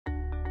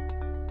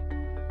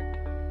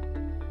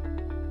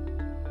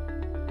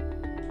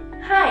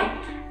Hi,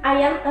 I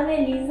am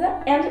Ana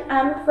Elisa and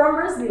I'm from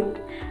Brazil.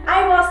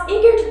 I was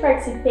eager to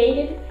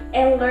participate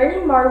and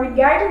learn more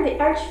regarding the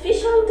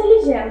artificial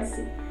intelligence.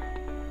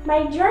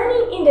 My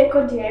journey in the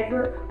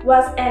Codeavour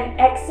was an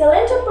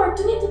excellent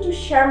opportunity to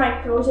share my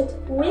project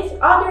with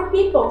other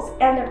people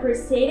and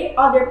appreciate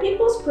other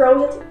people's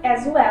projects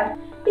as well.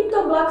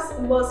 PictoBlocks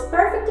was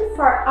perfect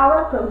for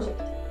our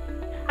project.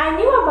 I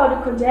knew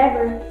about the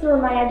Codeavour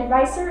through my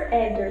advisor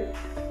Eder.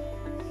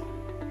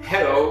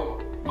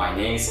 Hello, my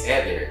name is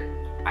Eder.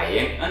 I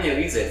am Ana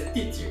Elisa's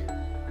teacher.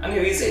 Ana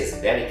Elisa is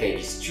a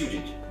dedicated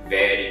student,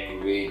 very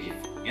creative,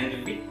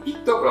 and with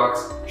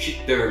PictoBlocks she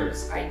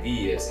turns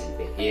ideas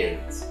into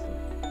reality.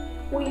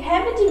 We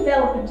have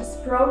developed this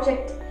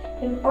project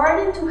in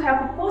order to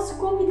help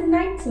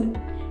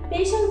post-COVID-19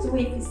 patients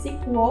with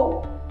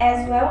COO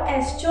as well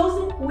as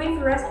those with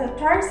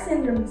respiratory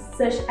syndromes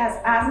such as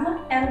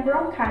asthma and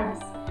bronchitis.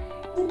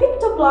 The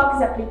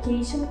PictoBlocks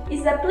application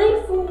is a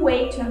playful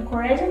way to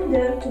encourage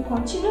them to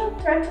continue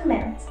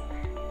treatment.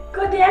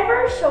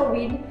 Codeavour showed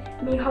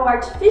me how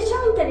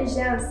artificial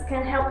intelligence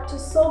can help to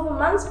solve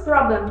man's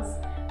problems.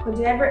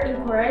 Codeavour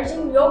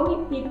encouraging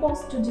young people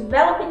to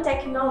develop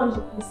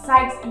technology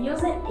besides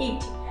using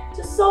it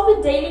to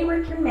solve daily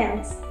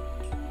requirements.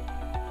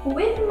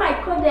 With my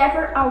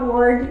Codeavour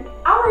award,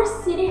 our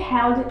city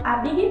held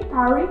a big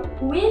party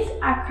with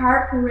a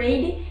car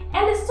parade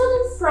and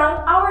students from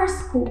our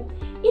school.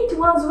 It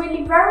was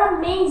really very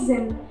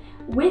amazing.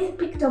 With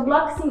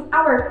PictoBlocks in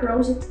our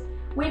project,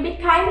 we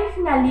became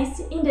finalists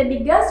in the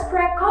biggest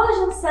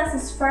pre-college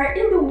census fair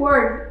in the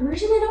world,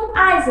 Digital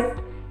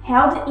Incentive,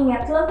 held in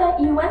Atlanta,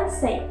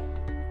 USA.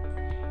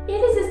 It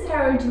is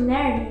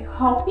extraordinary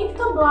how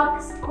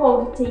PictoBlocks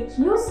could take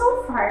you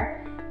so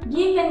far,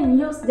 giving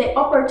you the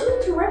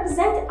opportunity to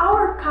represent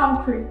our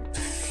country.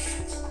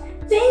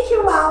 Thank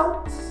you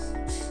all!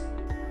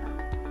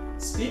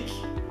 Speak.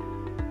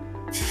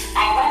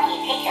 I love you,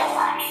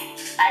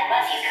 PictoBlocks. I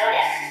love you,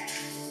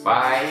 Codeavour.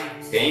 Bye.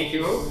 Thank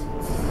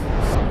you.